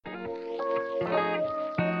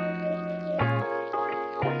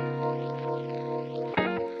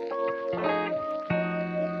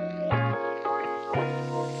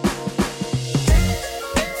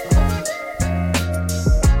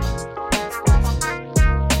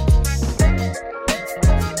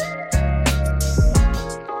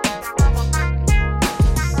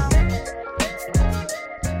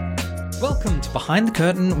Behind the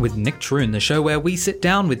Curtain with Nick Troon, the show where we sit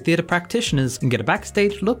down with theatre practitioners and get a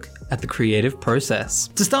backstage look at the creative process.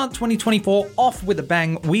 To start 2024 off with a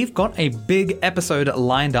bang, we've got a big episode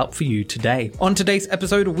lined up for you today. On today's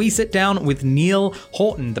episode, we sit down with Neil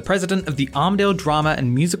Horton, the president of the Armidale Drama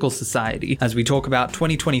and Musical Society, as we talk about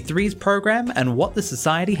 2023's program and what the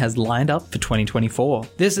society has lined up for 2024.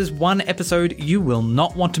 This is one episode you will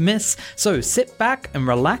not want to miss, so sit back and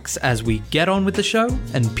relax as we get on with the show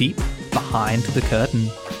and peep behind the curtain.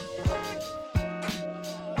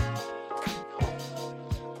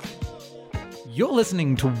 You're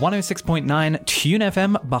listening to 106.9 Tune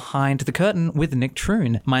FM Behind the Curtain with Nick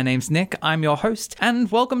Troon. My name's Nick, I'm your host,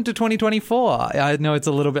 and welcome to 2024. I know it's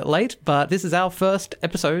a little bit late, but this is our first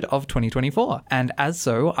episode of 2024. And as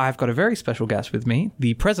so, I've got a very special guest with me,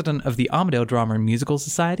 the president of the Armidale Drama and Musical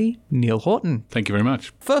Society, Neil Horton. Thank you very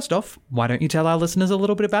much. First off, why don't you tell our listeners a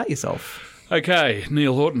little bit about yourself? Okay,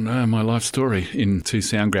 Neil Horton, my life story in 2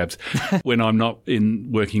 sound grabs. When I'm not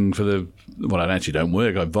working for I actually don't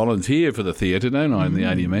work. I volunteer for the theatre, don't I, in the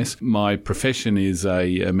ADMS. My profession is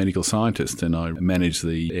a medical scientist, and I manage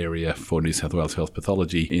the area for New South Wales Health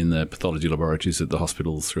Pathology in the pathology laboratories at the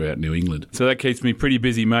hospitals throughout New England. So that keeps me pretty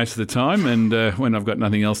busy most of the time, and when I've got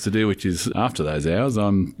nothing else to do, which is after those hours,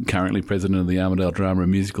 I'm currently president of the Armidale Drama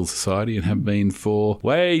and Musical Society and have been for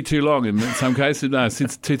way too long, in some cases,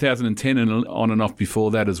 since 2010 and on and off before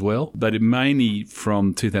that as well. But it mainly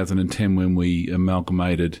from 2010 when we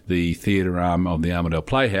amalgamated the theatre arm of the Armidale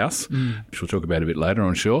Playhouse, which we'll talk about a bit later,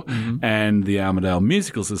 I'm sure, and the Armidale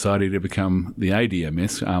Musical Society to become the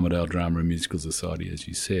ADMS, Armidale Drama and Musical Society, as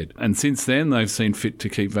you said. And since then, they've seen fit to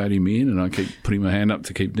keep voting me in, and I keep putting my hand up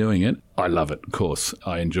to keep doing it. I love it, of course.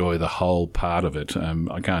 I enjoy the whole part of it.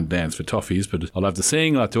 I can't dance for toffees, but I love to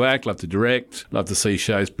sing, love to act, love to direct, love to see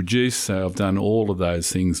shows produced. So I've done all of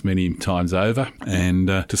those things many times over. And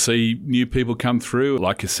to see new people come through,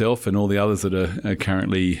 like yourself and all the others that are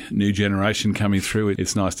currently new generation coming through,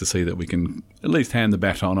 it's nice to see that we can at least hand the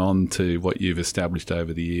baton on to what you've established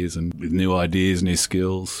over the years, and with new ideas, new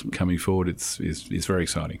skills coming forward, it's very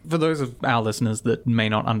exciting. For those of our listeners that may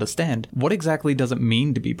not understand, what exactly does it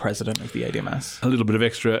mean to be president of the ADMS? A little bit of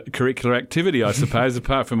extracurricular activity, I suppose,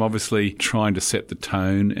 apart from obviously trying to set the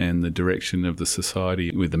tone and the direction of the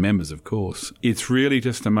society with the members, of course. It's really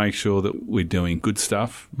just to make sure that we're doing good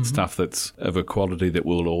stuff, stuff that's of a quality that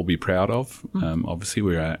we'll all be proud of. Obviously,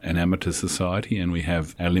 we're an amateur society and we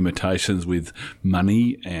have our limitations with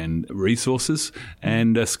money and resources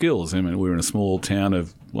and skills. I mean, we're in a small town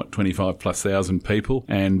of 25,000+ people,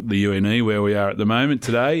 and the UNE where we are at the moment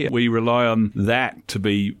today, we rely on that to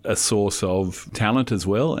be a source of talent as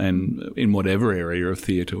well, and in whatever area of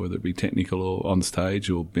theatre, whether it be technical or on stage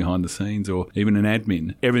or behind the scenes or even an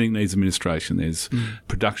admin. Everything needs administration. There's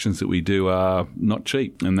productions that we do are not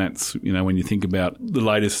cheap, and that's, when you think about the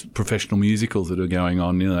latest professional musicals that are going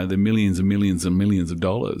on, they're millions and millions and millions of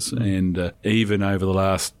dollars, and even over the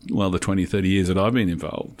last, the 20, 30 years that I've been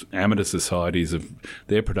involved, amateur societies of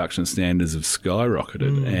their production standards have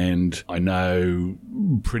skyrocketed, and I know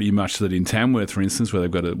pretty much that in Tamworth, for instance, where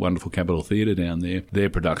they've got a wonderful Capitol Theatre down there, their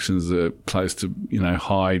productions are close to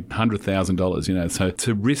high $100,000. So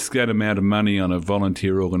to risk that amount of money on a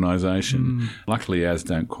volunteer organisation, luckily ours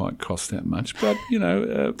don't quite cost that much. But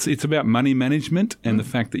it's about money management and the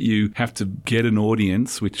fact that you have to get an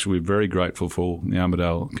audience, which we're very grateful for. The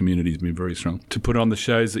Armidale community has been very strong to put on the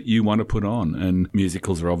shows that you want to put on, and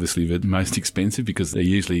musicals are obviously the most expensive because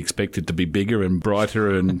they're usually expected to be bigger and brighter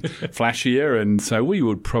and flashier, and so we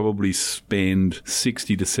would probably spend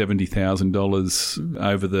 $60,000 to $70,000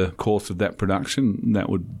 over the course of that production. That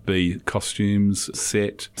would be costumes,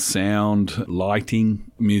 set, sound,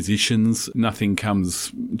 lighting, musicians. Nothing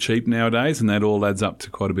comes cheap nowadays, and that all adds up to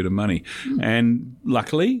quite a bit of money. And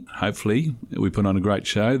luckily, hopefully, we put on a great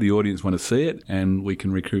show, the audience want to see it, and we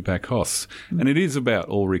can recoup our costs. And it is about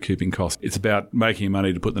all recouping costs. It's about making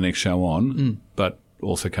money to put the next show on, but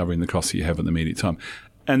also covering the costs that you have at the immediate time.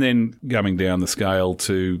 And then going down the scale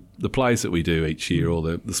to the plays that we do each year, or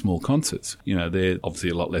the small concerts. They're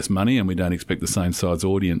obviously a lot less money, and we don't expect the same size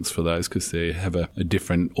audience for those because they have a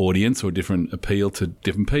different audience or a different appeal to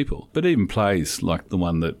different people. But even plays like the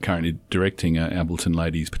one that currently directing, Appleton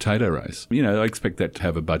Ladies Potato Race, I expect that to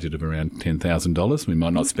have a budget of around $10,000. We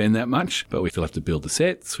might not spend that much, but we still have to build the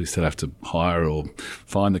sets, we still have to hire or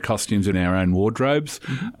find the costumes in our own wardrobes,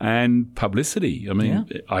 and publicity. I mean,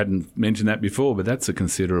 I hadn't mentioned that before, but that's a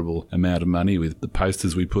considerable considerable amount of money with the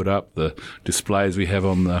posters we put up, the displays we have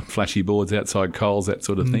on the flashy boards outside Coles, that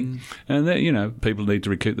sort of thing. And that, people need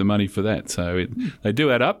to recoup the money for that. So they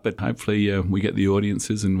do add up, but hopefully we get the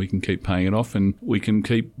audiences and we can keep paying it off and we can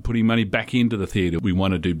keep putting money back into the theatre. We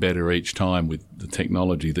want to do better each time with the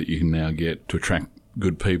technology that you can now get to attract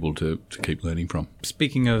good people to keep learning from.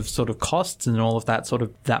 Speaking of sort of costs and all of that sort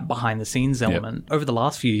of that behind the scenes element, over the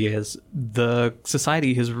last few years, the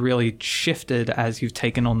society has really shifted as you've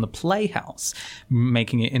taken on the Playhouse,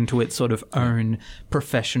 making it into its sort of own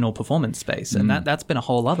professional performance space. And that's been a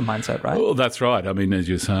whole other mindset, right? Well, that's right. I mean, as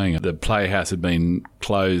you're saying, the Playhouse had been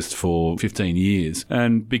closed for 15 years.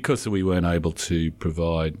 And because we weren't able to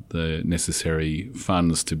provide the necessary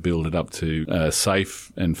funds to build it up to a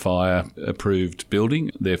safe and fire-approved building,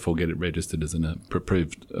 therefore get it registered as an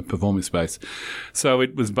approved performance space. So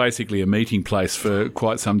it was basically a meeting place for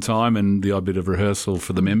quite some time and the odd bit of rehearsal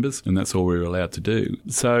for the members, and that's all we were allowed to do.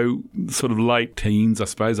 So sort of late teens, I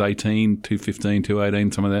suppose, 18 to 15 to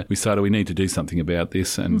 18, some of that, we decided we need to do something about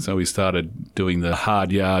this, and so we started doing the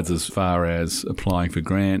hard yards as far as applying for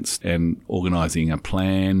grants and organising a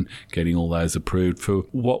plan, getting all those approved for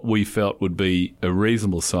what we felt would be a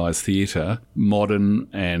reasonable sized theatre, modern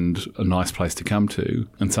and a nice place to come to,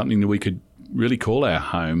 and something that we could really call our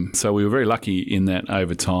home. So we were very lucky in that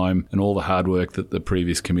over time and all the hard work that the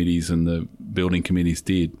previous committees and the building committees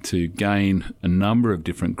did to gain a number of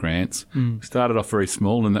different grants. We started off very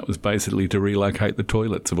small, and that was basically to relocate the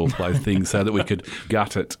toilets of all place things so that we could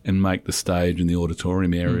gut it and make the stage and the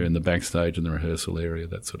auditorium area and the backstage and the rehearsal area,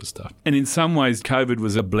 that sort of stuff. And in some ways, COVID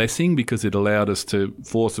was a blessing because it allowed us to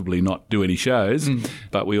forcibly not do any shows,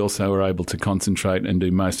 but we also were able to concentrate and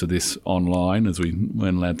do most of this online as we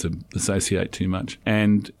weren't allowed to associate too much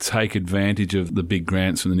and take advantage of the big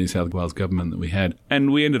grants from the New South Wales government that we had.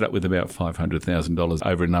 And we ended up with about $500,000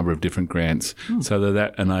 over a number of different grants, so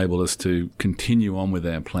that enabled us to continue on with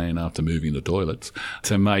our plan after moving the toilets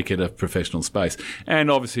to make it a professional space. And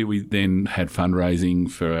obviously we then had fundraising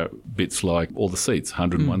for bits like all the seats,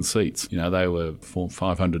 101 seats. They were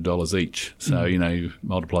 $500 each. So, you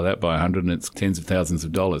multiply that by 100 and it's tens of thousands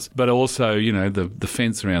of dollars. But also, the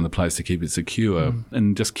fence around the place to keep it secure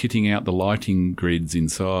and just kitting out the lighting grids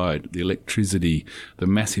inside, the electricity, the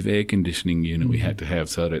massive air conditioning unit we had to have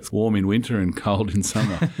so that it's warm in winter and cold in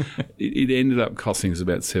summer. it ended up costing us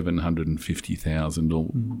about $750,000 or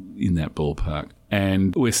in that ballpark.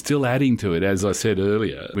 And we're still adding to it. As I said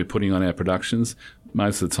earlier, we're putting on our productions.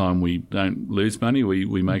 Most of the time we don't lose money. We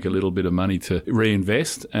make a little bit of money to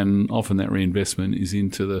reinvest, and often that reinvestment is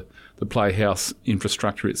into the Playhouse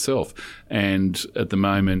infrastructure itself. And at the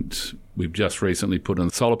moment, we've just recently put on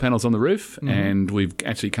solar panels on the roof, and we've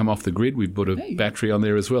actually come off the grid. We've put a battery on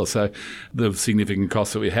there as well. So the significant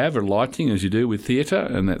costs that we have are lighting, as you do with theatre,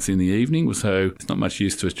 and that's in the evening. So it's not much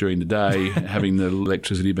use to us during the day having the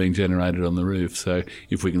electricity being generated on the roof. So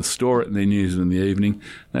if we can store it and then use it in the evening,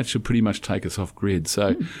 that should pretty much take us off grid.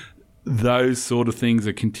 So those sort of things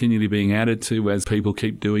are continually being added to as people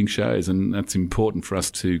keep doing shows, and that's important for us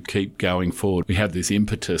to keep going forward. We have this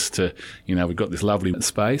impetus to, we've got this lovely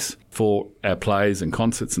space for our plays and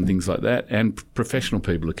concerts and things like that, and professional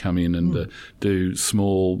people to come in and do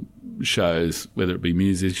small shows, whether it be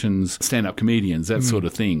musicians, stand-up comedians, that sort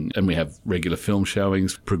of thing. And we have regular film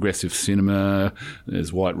showings, progressive cinema,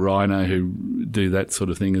 there's White Rhino who do that sort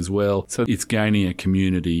of thing as well. So it's gaining a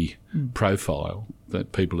community profile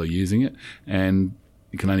that people are using it, and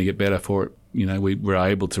it can only get better for it. We're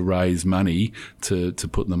able to raise money to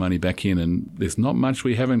put the money back in, and there's not much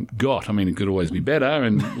we haven't got. I mean, it could always be better,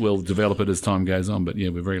 and we'll develop it as time goes on, but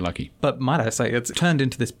we're very lucky. But might I say, it's turned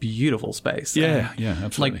into this beautiful space. Yeah,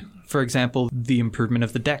 absolutely. Like, for example, the improvement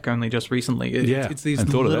of the deck only just recently. It's these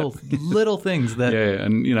little things that... Yeah,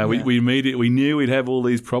 and, we knew we'd have all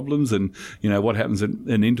these problems, and, what happens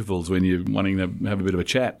in intervals when you're wanting to have a bit of a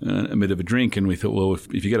chat, a bit of a drink, and we thought, well,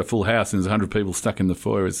 if you get a full house and there's 100 people stuck in the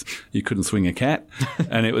foyer, you couldn't swing a cat.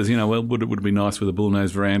 And it was, would it be nice with a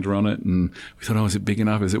bullnose veranda on it? And we thought, is it big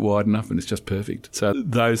enough? Is it wide enough? And it's just perfect. So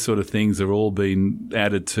those sort of things have all been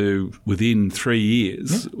added to within 3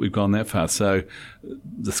 years. Yeah. We've gone that far. So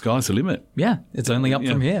the sky's the limit. Yeah, it's only up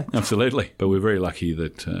from here. Absolutely. But we're very lucky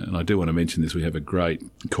that, and I do want to mention this, we have a great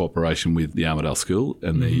cooperation with the Armidale School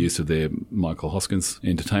and their use of their Michael Hoskins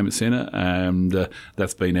Entertainment Centre, and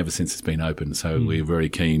that's been ever since it's been open. So we're very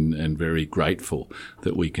keen and very grateful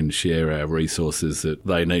that we can share our resources that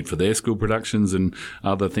they need for their school productions and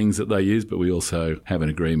other things that they use, but we also have an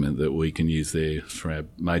agreement that we can use theirs for our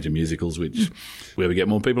major musicals, where we get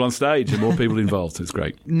more people on stage and more people involved. It's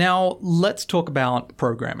great. Now, let's talk about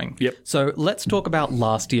programming. Yep. So let's talk about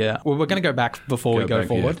last year. Well, we're going to go back before we go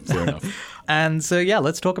forward. Yeah, fair enough. And so,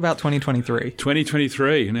 let's talk about 2023.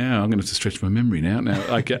 2023. Now, I'm going to have to stretch my memory now.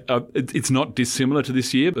 It's not dissimilar to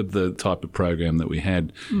this year, but the type of program that we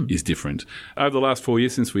had is different. Over the last 4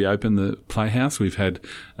 years since we opened the Playhouse, we've had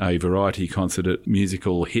a variety concert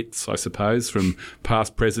musical hits, I suppose, from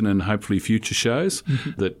past, present and hopefully future shows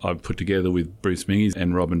that I've put together with Bruce Mingies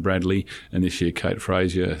and Robin Bradley. And this year, Kate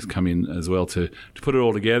Frazier has come in as well to put it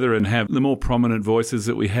all together and have the more prominent voices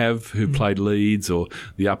that we have who played leads, or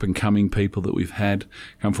the up-and-coming people that we've had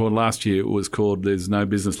come forward. Last year it was called There's No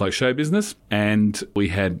Business Like Show Business, and we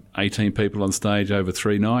had 18 people on stage over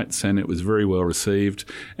 3 nights, and it was very well received.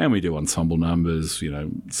 And we do ensemble numbers,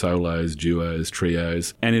 solos, duos,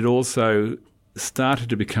 trios, and it also started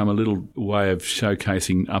to become a little way of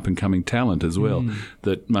showcasing up-and-coming talent as well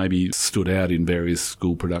that maybe stood out in various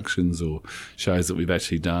school productions or shows that we've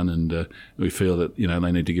actually done, and we feel that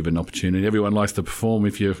they need to give an opportunity. Everyone likes to perform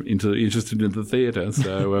if you're interested in the theatre.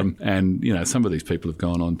 So and some of these people have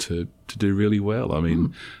gone on to do really well. I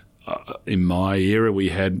mean, in my era, we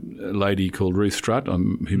had a lady called Ruth Strutt,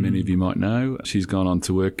 who many of you might know. She's gone on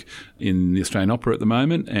to work in the Australian Opera at the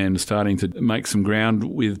moment and starting to make some ground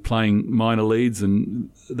with playing minor leads and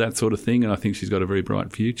that sort of thing, and I think she's got a very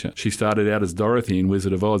bright future. She started out as Dorothy in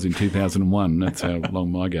Wizard of Oz in 2001. That's how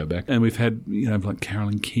long I go back. And we've had, like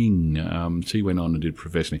Carolyn King. She went on and did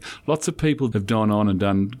professionally. Lots of people have gone on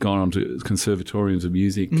to conservatoriums of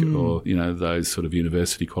music or, those sort of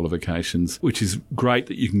university qualifications, which is great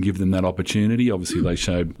that you can give them that opportunity. Obviously, they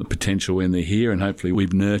showed the potential when they're here, and hopefully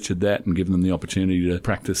we've nurtured that and given them the opportunity to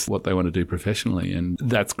practice what they want to do professionally. And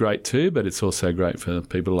that's great too, but it's also great for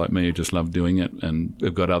people like me who just love doing it and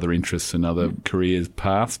have got other interests and other careers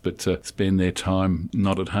paths, but to spend their time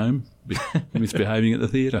not at home, misbehaving at the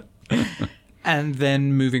theatre. And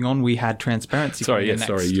then moving on, we had Transparency.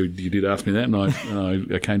 You did ask me that,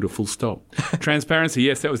 and I came to a full stop. Transparency,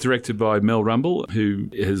 yes, that was directed by Mel Rumble, who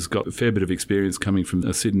has got a fair bit of experience coming from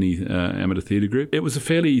a Sydney amateur theatre group. It was a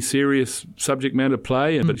fairly serious subject matter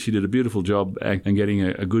play, but she did a beautiful job and getting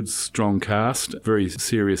a good, strong cast. Very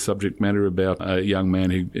serious subject matter about a young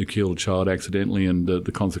man who killed a child accidentally and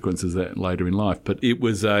the consequences of that later in life. But it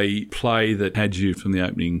was a play that had you from the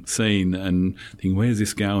opening scene and thinking, where's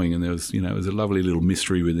this going? And there was, it was a lovely little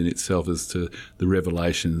mystery within itself as to the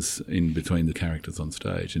revelations in between the characters on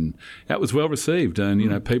stage, and that was well received.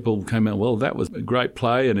 And people came out, well, that was a great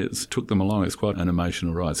play, and it took them along. It's quite an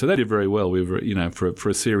emotional ride, so they did very well. We were, for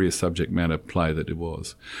a serious subject matter play that it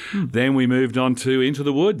was. Then we moved on to Into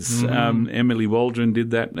the Woods. Emily Waldron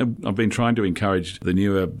did that. I've been trying to encourage the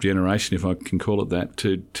newer generation, if I can call it that,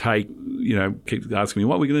 to take, keep asking me,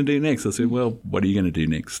 what are we going to do next? I said, well, what are you going to do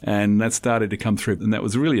next? And that started to come through, and that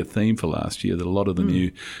was really a theme for last year, that a lot of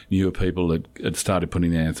the newer people had started putting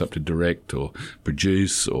their hands up to direct or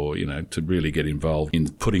produce or, to really get involved in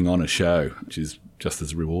putting on a show, which is just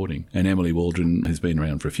as rewarding. And Emily Waldron has been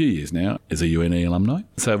around for a few years now as a UNE alumni.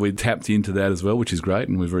 So we tapped into that as well, which is great,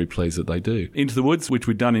 and we're very pleased that they do. Into the Woods, which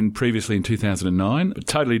we'd done previously in 2009, a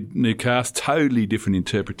totally new cast, totally different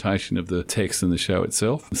interpretation of the text and the show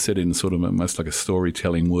itself. Set in sort of almost like a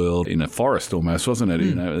storytelling world in a forest almost, wasn't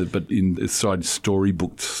it? But in a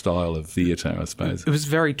storybook style of theatre, I suppose. It was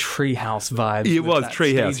very Treehouse vibes. It was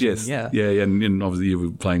Treehouse, yes. Yeah, and obviously you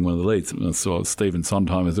were playing one of the leads. I saw Stephen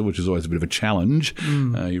Sondheim, which is always a bit of a challenge.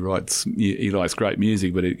 He writes great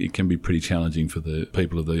music, but it can be pretty challenging for the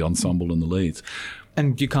people of the ensemble and the leads.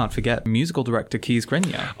 And you can't forget musical director Kees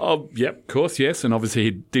Grenier. Oh, yep, of course, yes. And obviously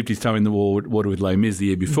he dipped his toe in the water with Les Mis the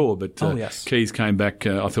year before. But yes. Kees came back.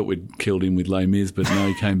 I thought we'd killed him with Les Mis, but no,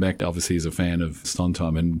 he came back obviously as a fan of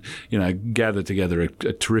Sondheim and, gathered together a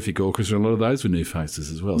terrific orchestra. A lot of those were new faces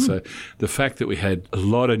as well. So the fact that we had a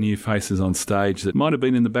lot of new faces on stage that might have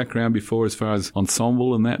been in the background before as far as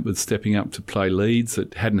ensemble and that, but stepping up to play leads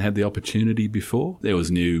that hadn't had the opportunity before. There was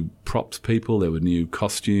new props people, there were new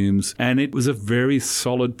costumes, and it was a very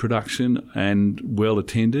solid production and well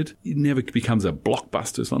attended. It never becomes a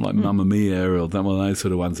blockbuster. It's not like Mamma Mia or one of those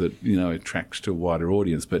sort of ones that attracts to a wider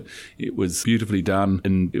audience. But it was beautifully done,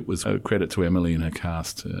 and it was a credit to Emily and her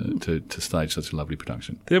cast to stage such a lovely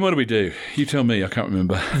production. Then what do we do? You tell me. I can't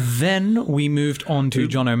remember. Then we moved on to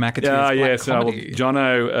Jono McAtee's Black Comedy.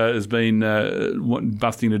 Jono has been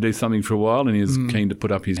busting to do something for a while, and he is keen to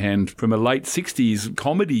put up his hand from a late 60s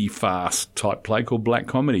comedy farce type play called Black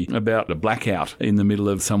Comedy about a blackout in the middle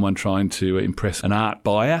of someone trying to impress an art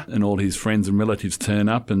buyer, and all his friends and relatives turn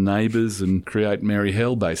up and neighbours and create merry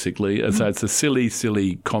hell, basically. And so it's a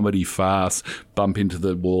silly comedy farce bump into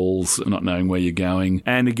the walls, not knowing where you're going.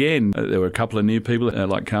 And again, there were a couple of new people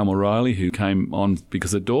like Carmel Riley who came on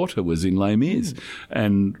because her daughter was in Les Mis,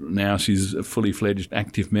 and now she's a fully fledged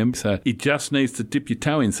active member. So it just needs to dip your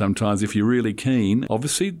toe in sometimes if you're really keen.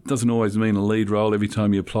 Obviously, it doesn't always mean a lead role every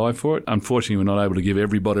time you apply for it. Unfortunately, we're not able to give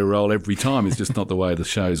everybody a role every time. It's just not the way the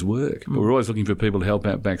shows work. But we're always looking for people to help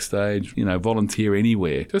out backstage, volunteer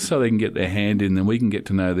anywhere, just so they can get their hand in, then we can get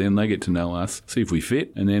to know them, they get to know us, see if we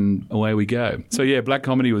fit, and then away we go. So yeah, Black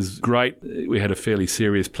Comedy was great. We had a fairly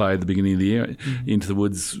serious play at the beginning of the year. Into the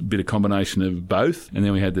Woods, a bit of combination of both. And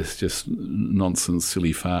then we had this just nonsense,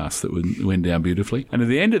 silly farce that went down beautifully. And at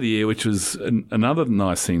the end of the year, which was another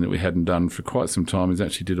nice thing that we hadn't done for quite some time, is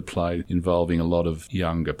actually did a play involving a lot of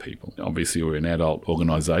younger people. Obviously, we're an adult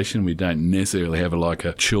organisation. We don't necessarily have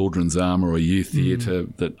a children's arm or a youth theatre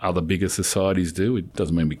that other bigger societies do. It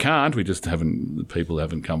doesn't mean we can't. We just people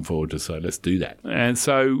haven't come forward to say, let's do that. And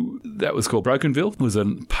so that was called Brokenville. It was a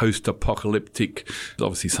post-apocalyptic,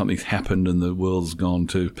 obviously something's happened and the world's gone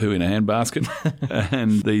to poo in a handbasket.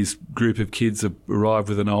 And these group of kids have arrived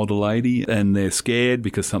with an older lady and they're scared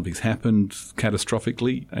because something's happened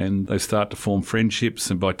catastrophically, and they start to form friendships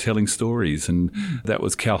and by telling stories. And that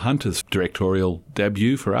was Cal Hunter's directorial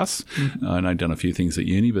debut for us. I know I'd done a few things at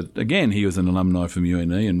uni, but again, he was an alumni from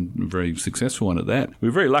UNE and a very successful one at that.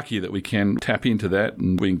 We're very lucky that we can tap into that,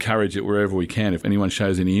 and we encourage it wherever we can. If anyone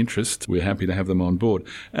shows any interest, we're happy to have them on board.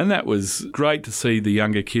 And that was great to see the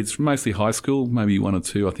younger kids, mostly high school, maybe one or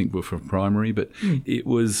two I think were from primary, but it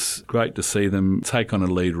was great to see them take on a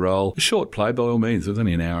lead role. A short play by all means, it was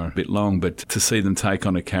only an hour, a bit long, but to see them take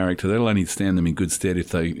on a character, that'll only stand them in good stead if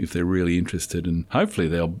they're really interested, and hopefully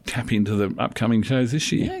they'll tap into the upcoming shows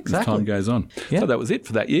this year as time goes on. So that was it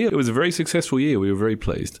for that year. It was a very successful year. We were very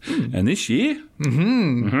pleased. And this year,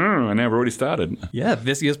 and now we've already started. Yeah,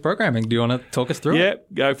 this year's programming. Do you want to talk us through it? Yeah,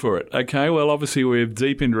 go for it. Okay, well, obviously we're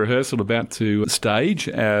deep into rehearsal, about to stage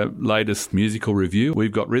our latest musical review.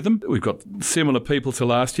 We've got Rhythm. We've got similar people to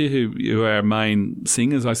last year who are our main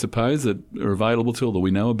singers, I suppose, that are available to, or that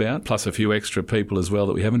we know about, plus a few extra people as well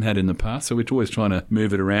that we haven't had in the past. So we're always trying to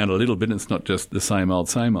move it around a little bit. It's not just the same old,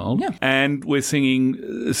 same old. Yeah. And we're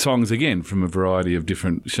singing songs again from a variety of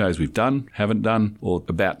different shows we've done, haven't done, or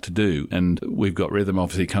about to do. And We've Got Rhythm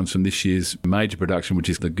obviously comes from this year's major production, which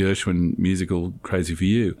is the Gershwin musical Crazy for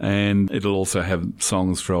You. And it'll also have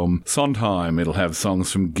songs from Sondheim. It'll have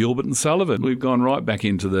songs from Gilbert and Sullivan. We've gone right back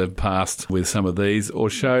into the past with some of these, or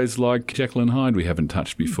shows like Jekyll and Hyde we haven't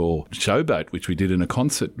touched before. Showboat, which we did in a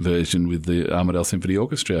concert version with the Armidale Symphony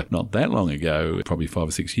Orchestra not that long ago, probably 5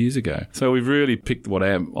 or 6 years ago. So we've really picked what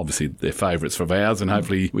are obviously their favourites of ours, and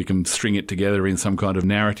hopefully we can string it together in some kind of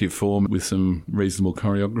narrative form with some reasonable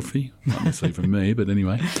choreography. Not necessarily from me, but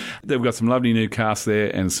anyway. They've got some lovely new cast there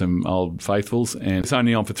and some old faithfuls, and it's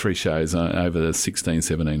only on for 3 shows over the 16,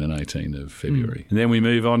 17 and 18 of February. And then we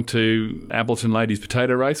move on to Appleton Ladies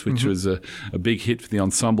Potato Race, which was a big hit for the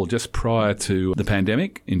ensemble just prior to the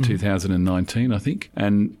pandemic in 2019, I think.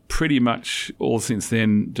 And pretty much all since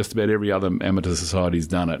then, just about every other amateur society's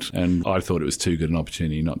done it. And I thought it was too good an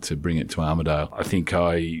opportunity not to bring it to Armidale. I think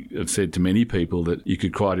I have said to many people that you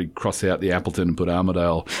could quite cross out the Appleton and put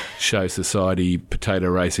Armidale Show Society Potato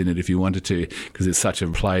Race in it if you wanted to, because it's such a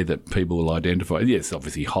play that people will identify. Yes,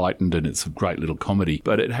 obviously heightened, and it's a great little comedy,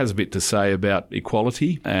 but it has a bit to say about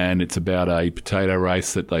equality, and it's about a potato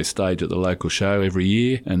race that they stage at the local show every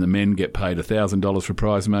year, and the men get paid $1,000 for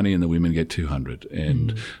prize money and the women get $200.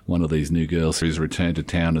 And one of these new girls who's returned to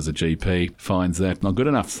town as a GP finds that not good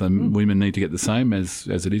enough, so women need to get the same as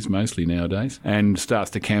it is mostly nowadays, and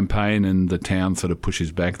starts to campaign, and the town sort of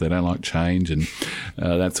pushes back. They don't like change and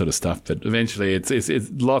that sort of stuff. But eventually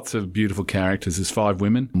it's lots of beautiful characters. There's 5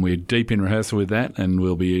 women, and we're deep in rehearsal with that, and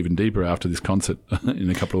we'll be even deeper after this concert in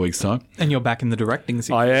a couple of weeks' time. And you're back in the directing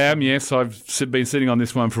seat. I am, yes. I've been sitting on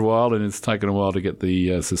this one for a while, and it's taken a while to get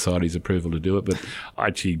the Society's approval to do it, but I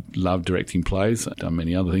actually love directing plays. I've done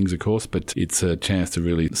many other things, of course, but it's a chance to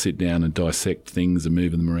really sit down and dissect things and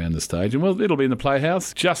move them around the stage. And, well, it'll be in the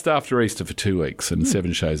Playhouse just after Easter for 2 weeks and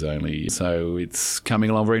 7 shows only. So it's coming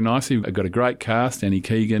along very nicely. I've got a great cast: Annie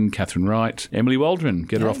Keegan, Catherine Wright, Emily Waldron,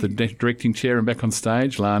 get her off the directing chair and back on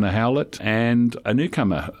stage, Lana Howlett, and a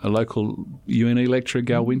newcomer, a local UNE lecturer,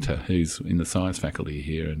 Gal Winter, who's in the science faculty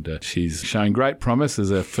here, and she's showing great promise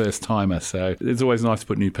as a first-timer. So it's always nice to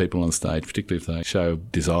put new people on stage, particularly if they show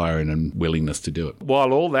desire and willingness to do it.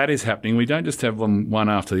 While all that is happening, we don't just have one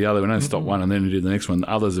after the other. We don't stop one and then we do the next one.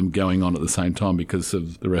 Others are going on at the same time because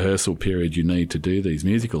of the rehearsal period you need to do these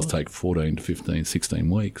musicals take 14 to 15, 16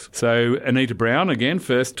 weeks. So Anita Brown, again,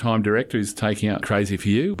 first-time director, is taking out Crazy for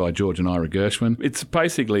You by George and Ira Gershwin. It's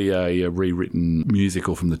basically a rewritten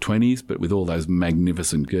musical from the 20s, but with all those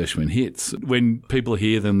magnificent Gershwin hits. When people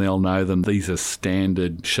hear them, they'll know them. These are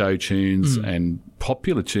standard show tunes and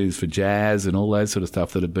popular tunes for jazz and all that sort of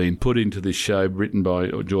stuff that have been put into this show, written by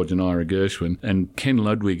George and Ira Gershwin. And Ken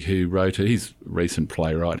Ludwig, who wrote it, he's a recent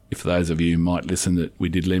playwright. If those of you might listen, that we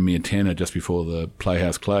did Lend Me a Tenor just before the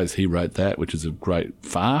Playhouse closed, he wrote that, which is a great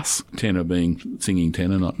farce. Tenor being singing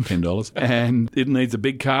tenor, not $10. And it needs a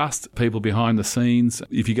big cast, people behind the scenes.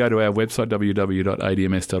 If you go to our website,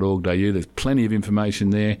 www.adms.org.au, there's plenty of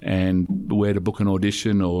information there, and where to book an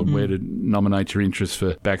audition or where to nominate your interest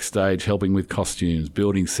for backstage, helping with costumes,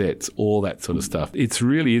 building sets, all that sort of stuff. It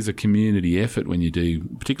really is a community effort when you do,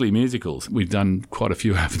 particularly musicals. We've done quite a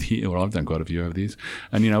few over the years, or I've done quite a few over the years.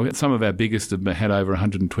 And, some of our biggest have had over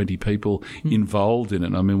 120 people involved in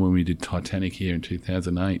it. I mean, when we did Titanic here in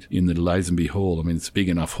 2008 in the Lazenby Hall, I mean, it's a big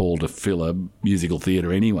enough hall to fill a musical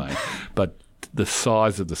theatre anyway. But the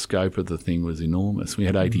size of the scope of the thing was enormous. We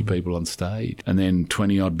had 80 people on stage and then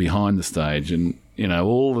 20-odd behind the stage, and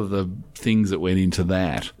all of the things that went into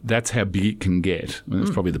that. That's how big it can get. I mean,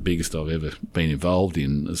 it's probably the biggest I've ever been involved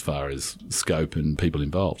in as far as scope and people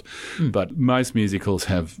involved. But most musicals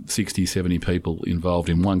have 60, 70 people involved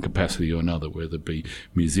in one capacity or another, whether it be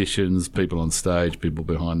musicians, people on stage, people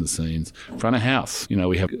behind the scenes, front of house.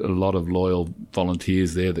 We have a lot of loyal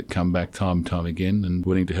volunteers there that come back time and time again and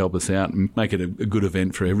willing to help us out and make it a good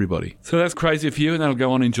event for everybody. So that's Crazy for You, and that'll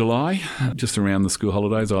go on in July, just around the school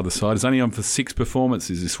holidays either side. It's only on for 6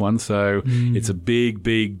 performances, this one, so it's a big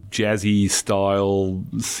jazzy style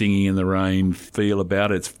singing in the rain feel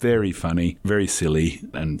about it. It's very funny, very silly,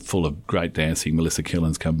 and full of great dancing. Melissa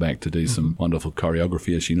Killen's come back to do some wonderful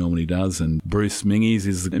choreography as she normally does, and Bruce Mingies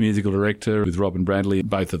is the musical director with Robin Bradley,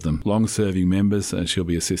 both of them long-serving members. She'll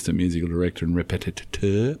be assistant musical director and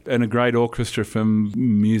repetiteur, and a great orchestra from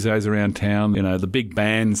musos around town, the big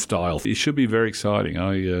band style. It should be very exciting.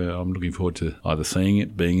 I'm looking forward to either seeing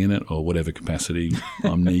it, being in it, or whatever capacity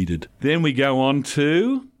I'm needed. Then we go on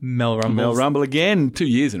to Mel Rumble again, 2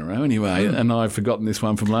 years in a row anyway, and I've forgotten this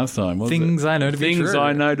one from last time. Things I Know to Be True. Things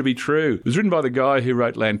I Know to Be True. It was written by the guy who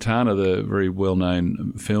wrote Lantana, the very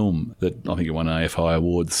well-known film that I think it won AFI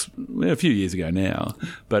Awards a few years ago now.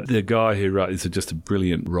 But the guy who wrote is just a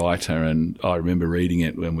brilliant writer, and I remember reading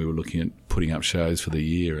it when we were looking at putting up shows for the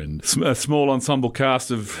year, and a small ensemble cast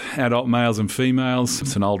of adult males and females.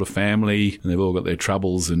 It's an older family, and they've all got their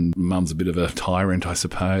troubles, and mum's a bit of a tyrant, I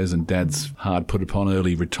suppose, and dad's hard put upon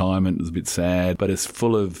early retirement. It's a bit sad, but it's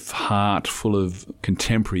full of heart, full of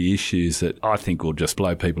contemporary issues that I think will just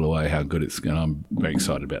blow people away how good it's going. I'm very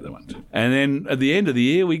excited about that one too. And then at the end of the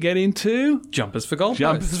year, we get into Jumpers for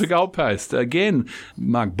Goalpost. Again,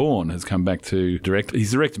 Mark Bourne has come back to direct.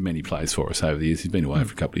 He's directed many plays for us over the years. He's been away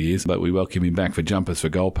for a couple of years, but we welcome him back for Jumpers for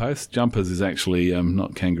Goalpost. Jumpers is actually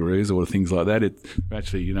not kangaroos or things like that. It's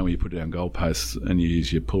actually, when you put down goalposts and you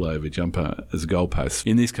use your pullover jumper as a goalpost.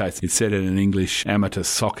 In this case, it's set in an English amateur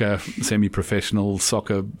soccer, semi-professional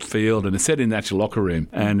soccer field, and it's set in the actual locker room.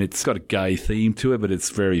 And it's got a gay theme to it, but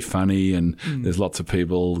it's very funny, and there's lots of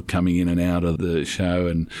people coming in and out of the show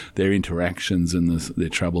and their interactions and their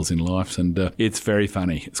troubles in life. And it's very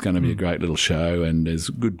funny. It's going to be a great little show, and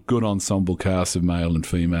there's good ensemble cast of male and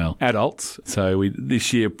female adults. So we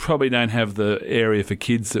this year probably don't have the area for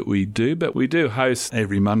kids that we do, but we do host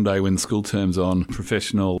every Monday when school term's on.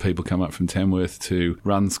 Professional people come up from Tamworth to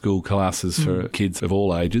run school classes for kids of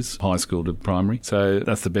all ages, high school to primary. So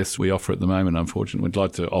that's the best we offer at the moment, unfortunately. We'd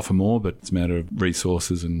like to offer more, but it's a matter of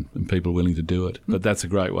resources and people willing to do it. But that's a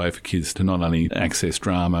great way for kids to not only access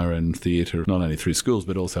drama and theatre, not only through schools,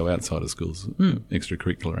 but also outside of schools,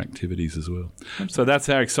 extracurricular activities as well. So that's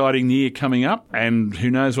our exciting year coming up, and who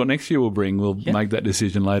knows what next year will bring. We'll make that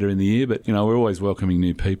decision later in the year, but we're always welcoming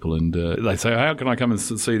new people, and they say, how can I come and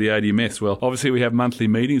see the ADMS? Well, obviously we have monthly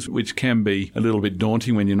meetings, which can be a little bit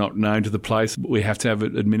daunting when you're not known to the place. We have to have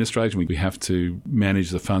administration. We have to manage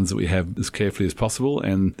the funds that we have as carefully as possible,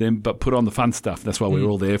 and then but put on the fun stuff. That's what we're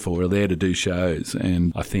all there for. We're there to do shows,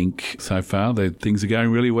 and I think so far things are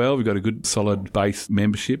going really well. We've got a good solid base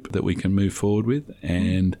membership that we can move forward with,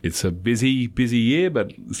 and it's a busy year,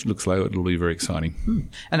 but it looks like it'll be very exciting.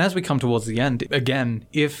 And as we come towards the end, again,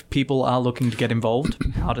 if people are looking to get involved,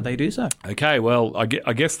 how do they do so? Okay, well, I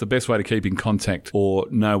guess the best way to keep in contact or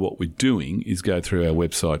know what we're doing is go through our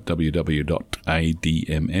website, www.adms.org.au,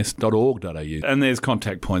 and there's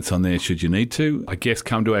contact points on there should you need to. I guess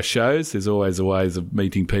come to our shows. There's always a ways of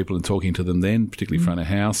meeting people and talking to them then, particularly front of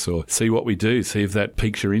house, or see what we do, see if that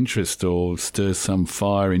piques your interest or stirs some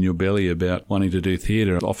fire in your belly about wanting to do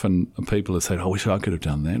theatre. Often people have said, I wish I could have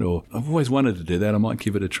done that, or I've always wanted to do that, I might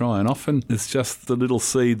give it a try. And often it's just the little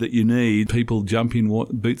seed that you need. People jump in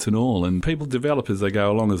boots and all, and people develop as they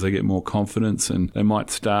go along, as they get more confidence, and they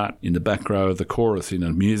might start in the back row of the chorus in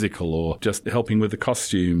a musical, or just helping with the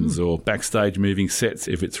costumes, or backstage moving sets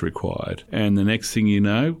if it's required. And the next thing you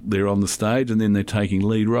know, they're on the stage and then they're taking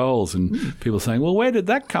lead roles, and people saying, well, where did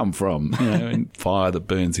that come from? And fire that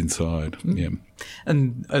burns inside. Yeah.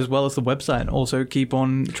 And as well as the website, also keep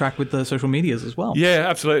on track with the social medias as well. Yeah,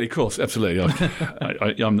 absolutely, of course, absolutely.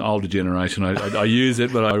 I'm the older generation. I use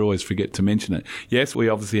it, but I always forget to mention it. Yes, we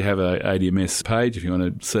obviously have a ADMS page if you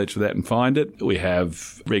want to search for that and find it. We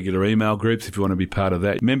have regular email groups if you want to be part of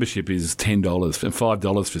that. Membership is $10 and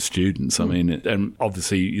 $5 for students. I mean, and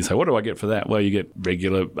obviously you say, what do I get for that? Well, you get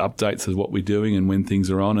regular updates of what we're doing and when things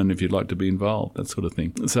are on, and if you'd like to be involved, that sort of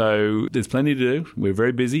thing. So there's plenty to do. We're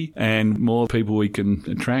very busy, and more people we can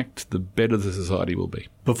attract, the better the society will be.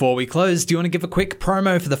 Before we close, do you want to give a quick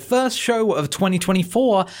promo for the first show of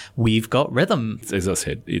 2024, We've Got Rhythm? As I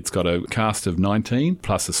said, it's got a cast of 19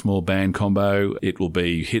 plus a small band combo. It will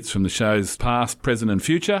be hits from the shows past, present and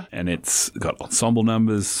future, and it's got ensemble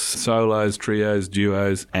numbers, solos, trios,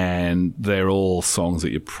 duos, and they're all songs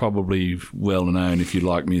that you're probably well known if you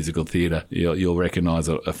like musical theatre. You'll recognise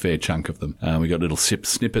a fair chunk of them. We got little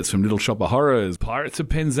snippets from Little Shop of Horrors, Pirates of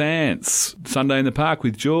Penzance, Sunday in the Park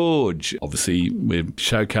with George. Obviously, we're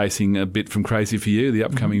showcasing a bit from Crazy for You, the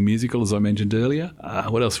upcoming musical, as I mentioned earlier.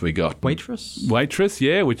 What else have we got? Waitress,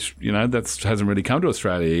 yeah, which, that hasn't really come to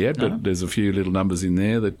Australia yet, but there's a few little numbers in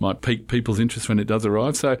there that might pique people's interest when it does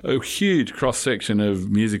arrive. So a huge cross-section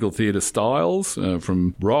of musical theatre styles,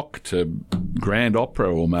 from rock to grand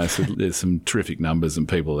opera almost. There's some terrific numbers and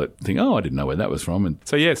people that think, I didn't know where that was from. And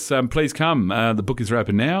so, yes, please come. The bookings are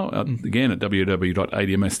open now, again, at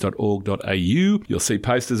www.adms.org.au. You'll see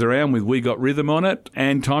posters around with We Got Rhythm on it.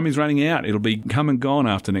 And time is running out. It'll be come and gone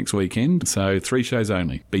after next weekend. So 3 shows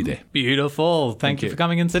only. Be there. Beautiful. Thank you for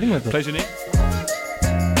coming and sitting with us. Pleasure, Nick.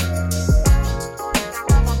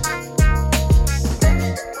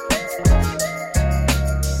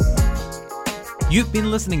 You've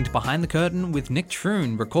been listening to Behind the Curtain with Nick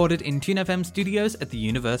Troon, recorded in Tune FM studios at the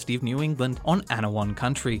University of New England on Anawan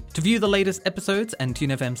Country. To view the latest episodes and Tune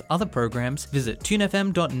FM's other programs, visit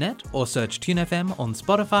tunefm.net or search Tune FM on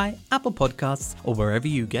Spotify, Apple Podcasts, or wherever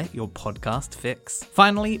you get your podcast fix.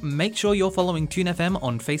 Finally, make sure you're following Tune FM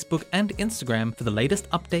on Facebook and Instagram for the latest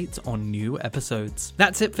updates on new episodes.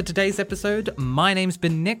 That's it for today's episode. My name's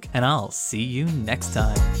been Nick, and I'll see you next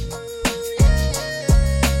time.